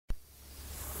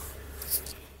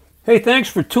Hey, thanks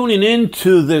for tuning in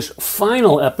to this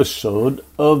final episode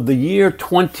of the year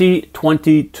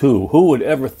 2022. Who would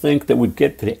ever think that we'd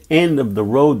get to the end of the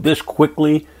road this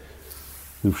quickly?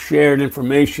 We've shared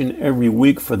information every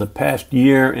week for the past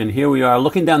year, and here we are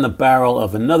looking down the barrel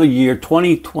of another year,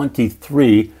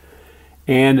 2023,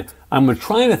 and I'm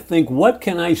trying to think, what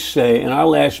can I say in our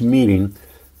last meeting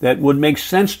that would make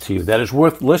sense to you, that is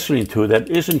worth listening to, that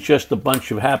isn't just a bunch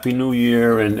of Happy New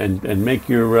Year and make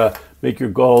your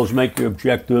goals, make your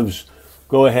objectives,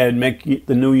 go ahead, make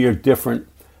the new year different.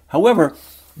 However,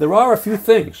 there are a few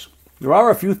things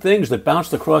that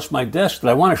bounced across my desk that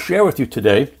I want to share with you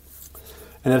today,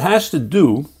 and it has to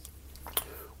do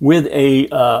with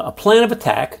a plan of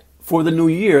attack for the new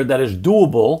year that is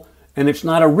doable, and it's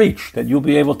not a reach, that you'll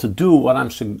be able to do what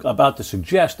I'm about to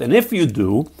suggest. And if you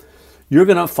do, you're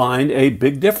going to find a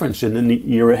big difference in the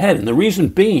year ahead. And the reason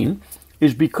being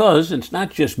is because, and it's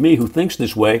not just me who thinks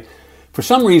this way, for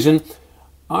some reason,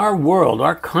 our world,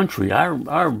 our country,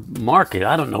 our market,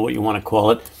 I don't know what you want to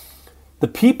call it, the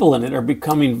people in it are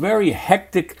becoming very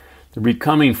hectic, they're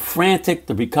becoming frantic,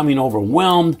 they're becoming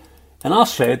overwhelmed, and I'll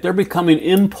say it, they're becoming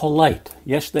impolite.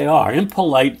 Yes, they are,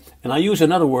 impolite, and I use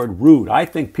another word, rude. I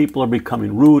think people are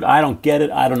becoming rude. I don't get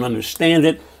it, I don't understand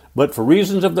it, but for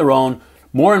reasons of their own,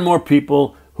 more and more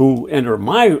people who enter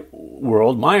my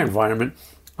world, my environment,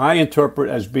 I interpret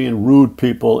as being rude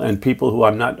people and people who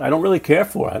I don't really care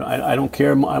for. I don't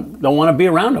care, I don't want to be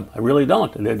around them. I really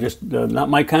don't. They're just not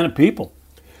my kind of people.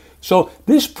 So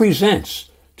this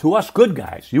presents to us good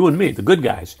guys, you and me, the good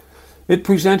guys, it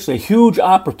presents a huge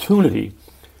opportunity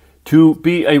to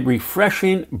be a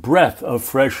refreshing breath of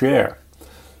fresh air.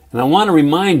 And I want to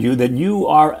remind you that you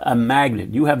are a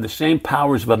magnet. You have the same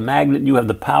powers of a magnet. You have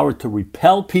the power to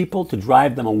repel people, to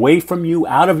drive them away from you,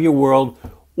 out of your world,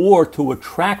 or to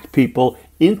attract people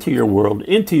into your world,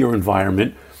 into your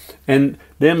environment, and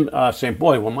them saying,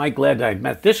 boy, well, am I glad I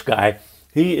met this guy.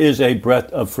 He is a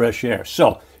breath of fresh air.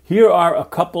 So here are a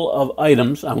couple of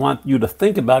items I want you to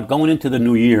think about going into the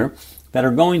new year that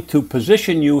are going to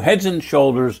position you heads and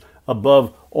shoulders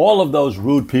above all of those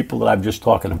rude people that I'm just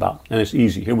talking about. And it's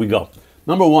easy. Here we go.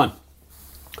 Number one,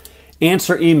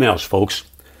 answer emails, folks.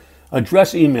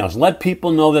 Address emails. Let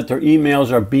people know that their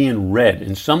emails are being read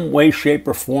in some way, shape,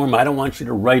 or form. I don't want you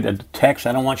to write a text.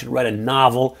 I don't want you to write a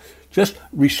novel. Just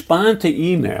respond to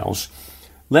emails,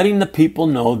 letting the people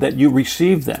know that you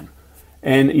received them.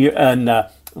 And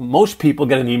most people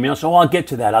get an email, so I'll get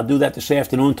to that. I'll do that this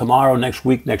afternoon, tomorrow, next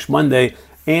week, next Monday.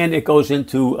 And it goes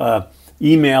into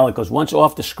email. It goes once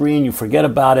off the screen. You forget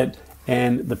about it.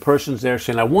 And the person's there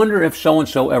saying, I wonder if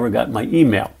so-and-so ever got my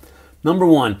email. Number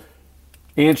one,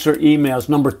 answer emails.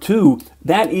 Number two,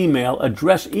 that email,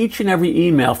 address each and every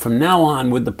email from now on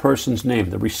with the person's name,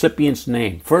 the recipient's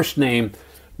name, first name.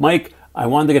 Mike, I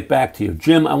wanted to get back to you.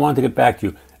 Jim, I wanted to get back to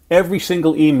you. Every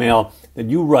single email that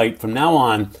you write from now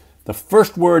on, the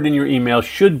first word in your email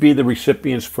should be the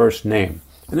recipient's first name.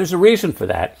 And there's a reason for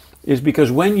that, is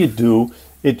because when you do,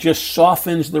 it just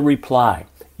softens the reply.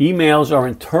 Emails are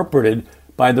interpreted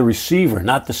by the receiver,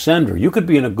 not the sender. You could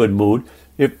be in a good mood.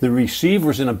 If the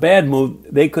receiver's in a bad mood,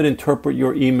 they could interpret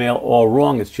your email all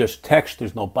wrong. It's just text.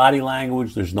 There's no body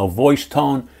language. There's no voice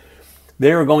tone.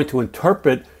 They are going to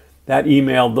interpret that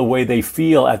email the way they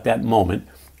feel at that moment.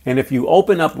 And if you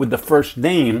open up with the first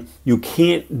name, you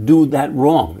can't do that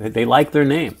wrong. They like their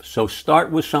name. So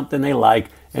start with something they like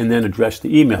and then address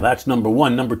the email. That's number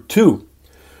one. Number two,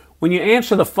 when you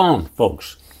answer the phone,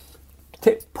 folks,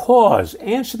 pause,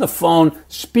 answer the phone,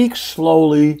 speak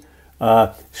slowly,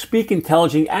 speak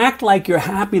intelligently, act like you're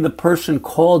happy the person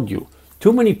called you.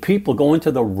 Too many people go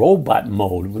into the robot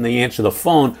mode when they answer the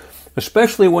phone,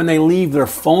 especially when they leave their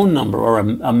phone number or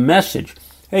a message.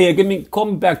 Hey, call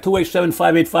me back,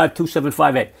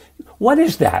 287-585-2758. What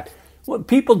is that?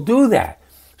 People do that.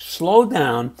 Slow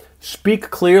down, speak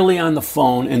clearly on the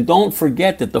phone, and don't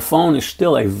forget that the phone is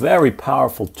still a very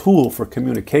powerful tool for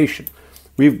communication.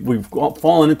 We've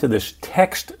fallen into this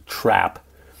text trap.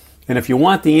 And if you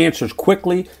want the answers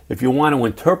quickly, if you want to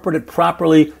interpret it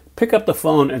properly, pick up the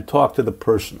phone and talk to the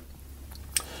person.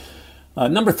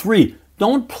 Number three,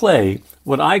 don't play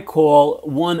what I call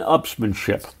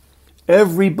one-upsmanship.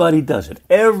 Everybody does it.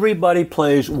 Everybody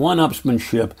plays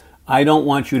one-upsmanship. I don't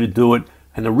want you to do it.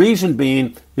 And the reason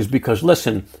being is because,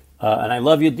 listen, and I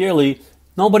love you dearly,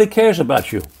 nobody cares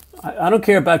about you. I don't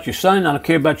care about your son. I don't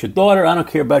care about your daughter. I don't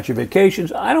care about your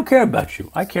vacations. I don't care about you.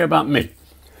 I care about me.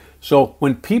 So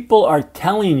when people are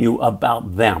telling you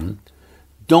about them,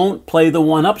 don't play the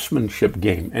one-upsmanship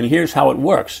game. And here's how it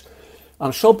works.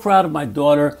 I'm so proud of my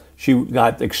daughter. She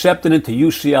got accepted into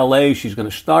UCLA. She's going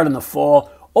to start in the fall.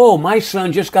 Oh, my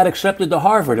son just got accepted to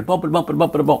Harvard.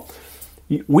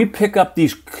 We pick up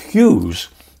these cues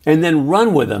and then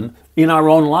run with them in our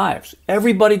own lives.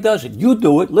 Everybody does it. You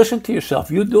do it. Listen to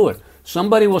yourself. You do it.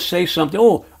 Somebody will say something.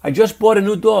 Oh, I just bought a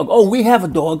new dog. Oh, we have a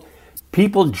dog.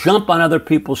 People jump on other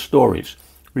people's stories.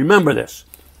 Remember this.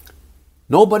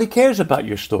 Nobody cares about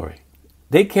your story.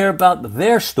 They care about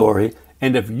their story.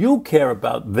 And if you care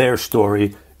about their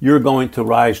story, you're going to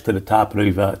rise to the top of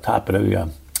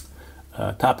the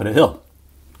hill.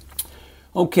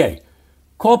 Okay,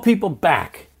 call people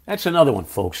back. That's another one,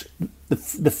 folks.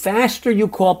 The faster you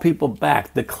call people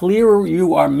back, the clearer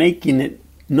you are making it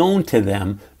known to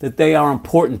them that they are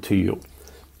important to you.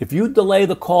 If you delay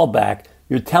the call back,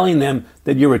 you're telling them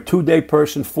that you're a 2-day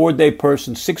person, 4-day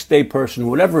person, 6-day person,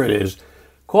 whatever it is.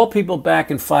 Call people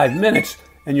back in 5 minutes,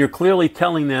 and you're clearly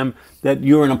telling them that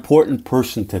you're an important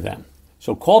person to them.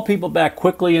 So call people back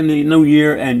quickly in the new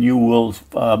year, and you will.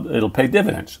 It'll pay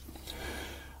dividends.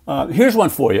 Here's one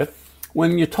for you.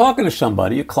 When you're talking to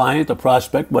somebody, a client, a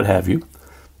prospect, what have you,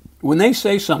 when they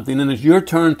say something and it's your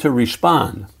turn to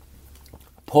respond,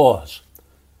 pause.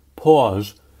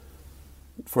 Pause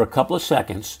for a couple of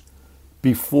seconds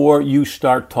before you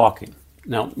start talking.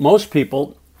 Now, most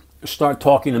people start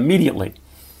talking immediately.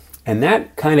 And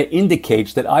that kind of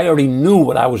indicates that I already knew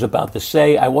what I was about to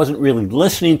say. I wasn't really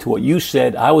listening to what you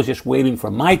said. I was just waiting for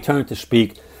my turn to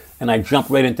speak, and I jumped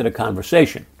right into the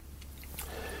conversation.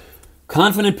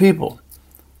 Confident people,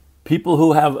 people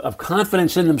who have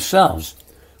confidence in themselves,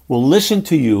 will listen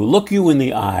to you, look you in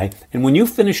the eye, and when you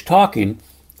finish talking,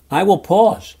 I will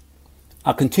pause.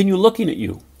 I'll continue looking at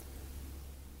you,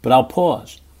 but I'll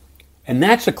pause. And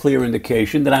that's a clear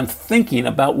indication that I'm thinking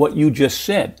about what you just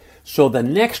said. So the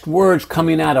next words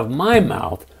coming out of my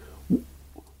mouth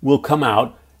will come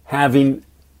out having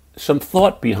some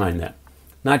thought behind them,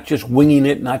 not just winging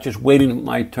it, not just waiting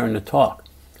my turn to talk.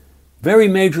 Very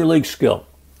major league skill.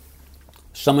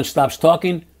 Someone stops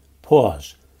talking,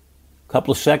 pause. A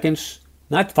couple of seconds,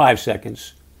 not 5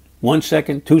 seconds, 1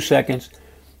 second, 2 seconds,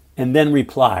 and then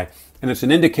reply. And it's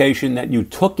an indication that you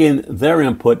took in their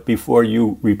input before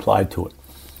you replied to it.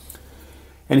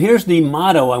 And here's the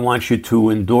motto I want you to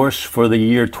endorse for the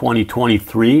year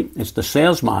 2023. It's the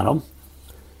sales motto.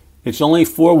 It's only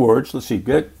 4 words. Let's see.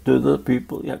 Get to the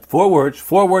people. Yeah, 4 words.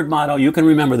 4-word motto. You can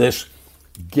remember this.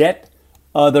 Get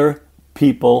other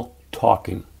people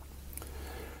talking.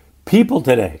 People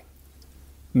today,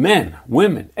 men,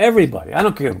 women, everybody, I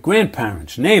don't care,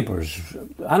 grandparents, neighbors,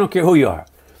 I don't care who you are.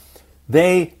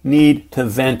 They need to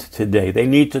vent today. They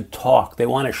need to talk. They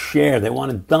want to share. They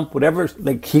want to dump whatever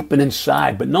they keep it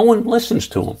inside. But no one listens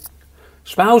to them.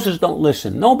 Spouses don't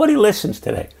listen. Nobody listens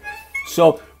today.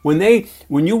 So when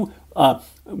you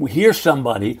hear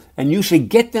somebody and you say,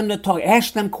 get them to talk,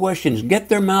 ask them questions, get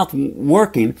their mouth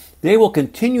working, they will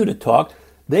continue to talk.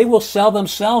 They will sell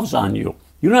themselves on you.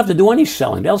 You don't have to do any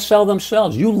selling. They'll sell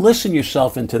themselves. You listen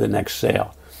yourself into the next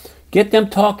sale. Get them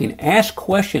talking. Ask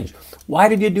questions. Why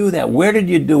did you do that? Where did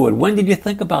you do it? When did you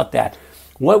think about that?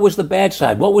 What was the bad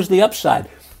side? What was the upside?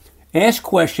 Ask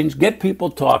questions, get people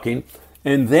talking,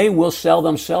 and they will sell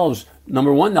themselves.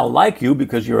 Number one, they'll like you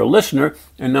because you're a listener.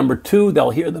 And number two,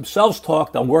 they'll hear themselves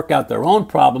talk. They'll work out their own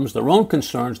problems, their own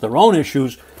concerns, their own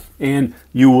issues, and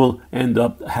you will end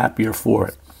up happier for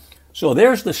it. So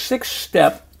there's the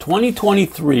 6-step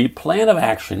 2023 plan of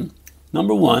action.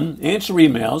 Number one, answer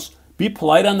emails. Be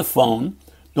polite on the phone.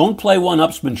 Don't play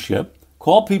one-upsmanship.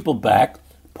 Call people back.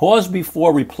 Pause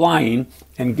before replying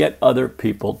and get other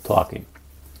people talking.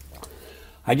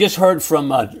 I just heard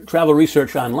from Travel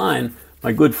Research Online,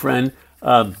 my good friend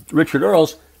Richard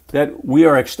Earls, that we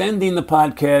are extending the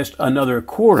podcast another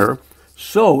quarter.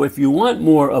 So if you want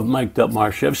more of Mike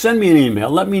Dubmarshev, send me an email.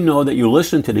 Let me know that you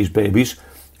listen to these babies,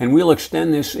 and we'll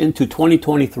extend this into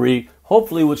 2023,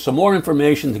 hopefully with some more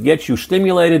information to get you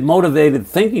stimulated, motivated,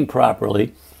 thinking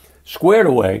properly, squared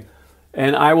away.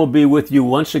 And I will be with you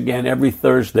once again every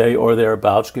Thursday or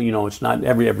thereabouts. You know, it's not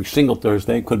every single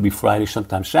Thursday. It could be Friday,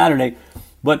 sometimes Saturday.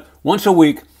 But once a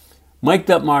week, Mike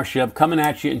Dubmarshev coming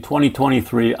at you in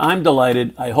 2023. I'm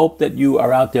delighted. I hope that you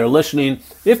are out there listening.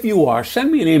 If you are,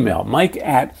 send me an email,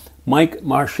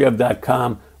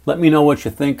 mike@mikemarshev.com. Let me know what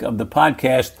you think of the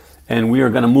podcast. And we are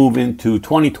going to move into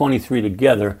 2023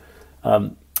 together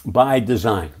by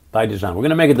design. We're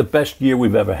going to make it the best year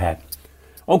we've ever had.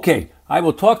 Okay, I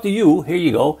will talk to you, here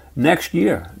you go, next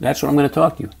year. That's what I'm going to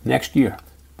talk to you, next year.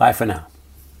 Bye for now.